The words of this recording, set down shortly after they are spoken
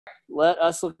let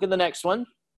us look at the next one.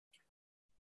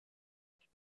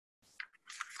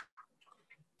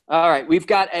 All right, we've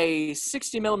got a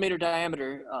 60 millimeter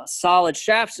diameter solid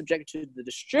shaft subjected to the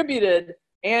distributed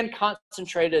and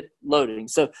concentrated loading.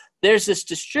 So there's this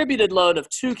distributed load of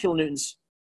 2 kilonewton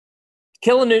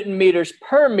meters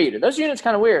per meter. Those units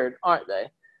kind of weird, aren't they?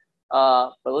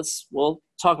 But we'll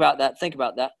talk about that, think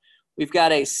about that. We've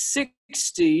got a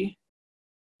 60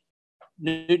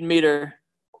 Newton meter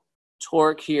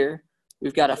torque here.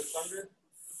 We've got a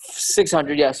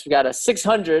 600, yes, we've got a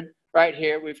 600 right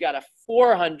here. We've got a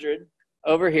 400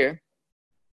 over here.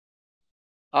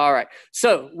 All right,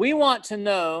 so we want to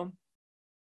know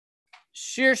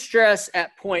shear stress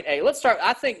at point A. Let's start,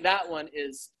 I think that one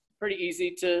is pretty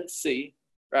easy to see,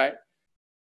 right?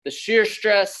 The shear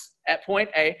stress at point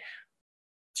A,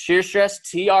 shear stress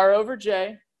TR over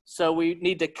J. So we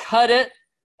need to cut it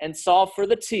and solve for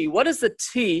the T. What is the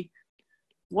T?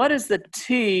 What is the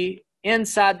T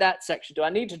inside that section? Do I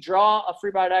need to draw a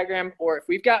free body diagram? Or if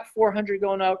we've got 400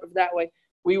 going over that way,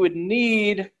 we would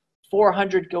need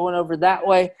 400 going over that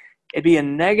way. It'd be a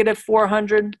negative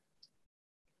 400,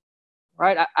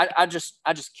 right? I just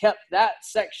kept that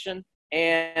section,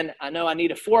 and I know I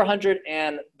need a 400,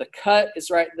 and the cut is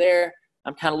right there.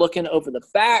 I'm kind of looking over the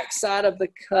back side of the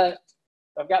cut.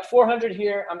 I've got 400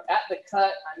 here. I'm at the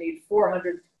cut. I need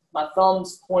 400. My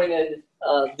thumb's pointed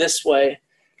this way,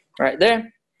 right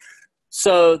there.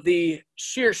 So the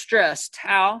shear stress,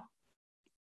 tau,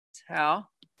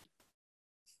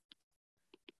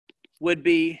 would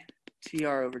be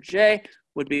TR over J,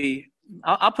 would be,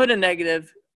 I'll put a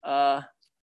negative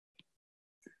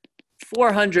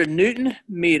 400 Newton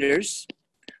meters.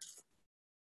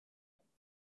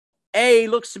 A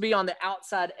looks to be on the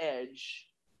outside edge.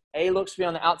 A looks to be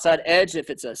on the outside edge. If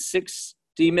it's a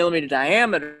 60 millimeter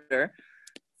diameter,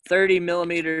 30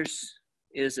 millimeters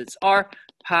is its R.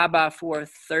 Pi by 4,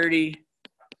 30.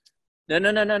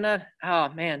 No. Oh,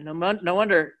 man, no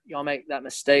wonder y'all make that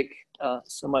mistake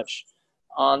so much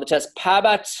on the test. Pi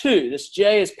by 2. This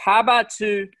J is pi by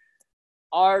 2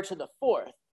 R to the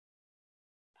 4th.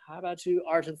 Pi by 2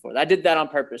 R to the 4th. I did that on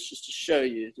purpose just to show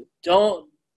you. Don't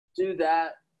do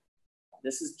that.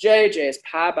 This is J. J is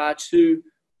pi by 2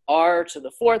 R to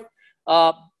the 4th.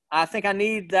 I think I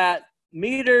need that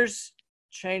meters.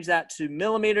 Change that to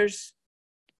millimeters.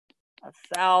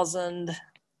 1,000.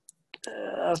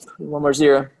 One more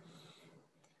 0.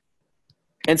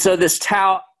 And so this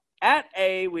tau at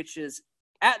A, which is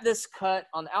at this cut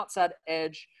on the outside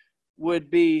edge, would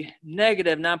be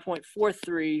negative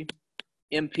 9.43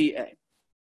 MPa.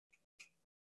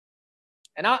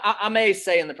 And I may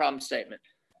say in the problem statement,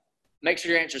 make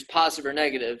sure your answer is positive or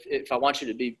negative if I want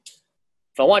you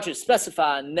to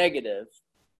specify negative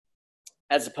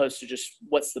as opposed to just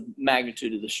what's the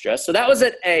magnitude of the stress. So that was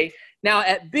at A. Now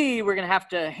at B, we're going to have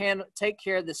to take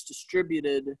care of this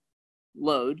distributed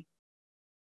load.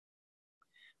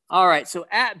 All right, so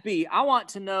at B, I want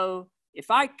to know if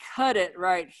I cut it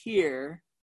right here,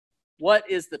 what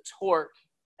is the torque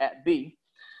at B?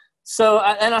 So,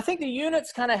 and I think the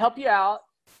units kind of help you out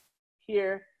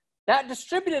here. That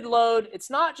distributed load, it's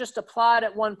not just applied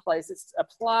at one place, it's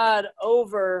applied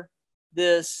over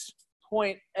this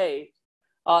point A.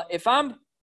 If I'm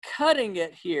cutting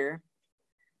it here,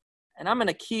 and I'm going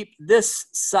to keep this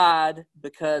side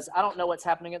because I don't know what's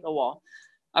happening at the wall.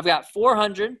 I've got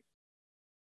 400.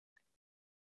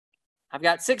 I've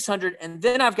got 600, and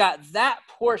then I've got that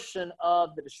portion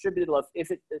of the distributed load.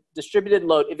 If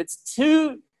it's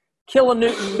 2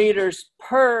 kilonewton meters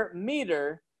per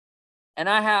meter, and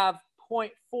I have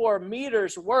 0.4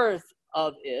 meters worth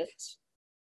of it,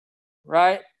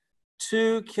 right?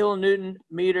 2 kilonewton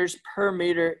meters per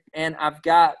meter, and I've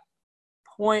got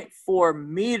 0.4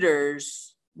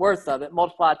 meters worth of it.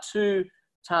 Multiply 2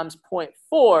 times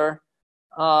 0.4,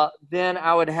 then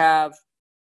I would have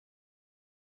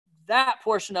that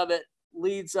portion of it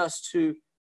leads us to,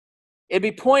 it'd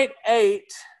be 0.8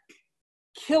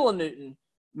 kilonewton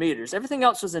meters. Everything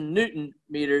else was in Newton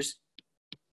meters.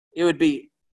 It would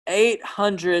be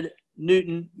 800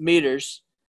 Newton meters,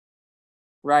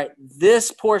 right?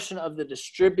 This portion of the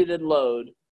distributed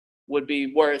load would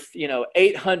be worth,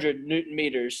 800 Newton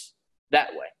meters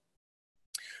that way.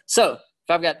 So if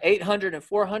I've got 800 and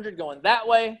 400 going that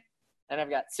way, and I've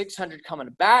got 600 coming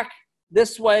back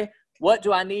this way, what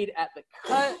do I need at the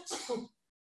cut?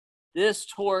 This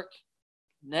torque,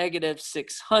 negative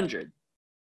 600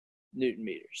 Newton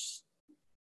meters.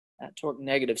 That torque,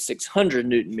 negative 600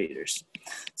 Newton meters.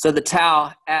 So the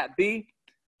tau at B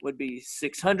would be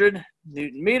 600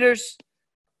 Newton meters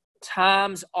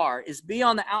times R. Is B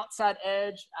on the outside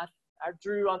edge? I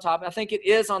drew on top. I think it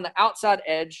is on the outside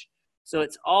edge. So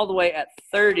it's all the way at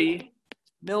 30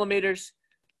 millimeters.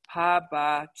 Pi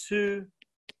by 2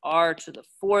 r to the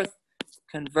 4th.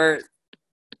 Convert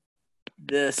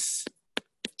this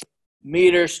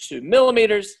meters to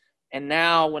millimeters. And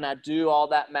now when I do all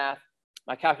that math,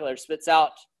 my calculator spits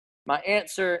out my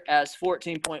answer as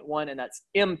 14.1, and that's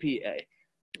MPa.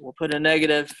 We'll put a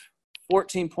negative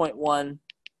 14.1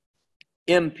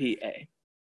 MPa.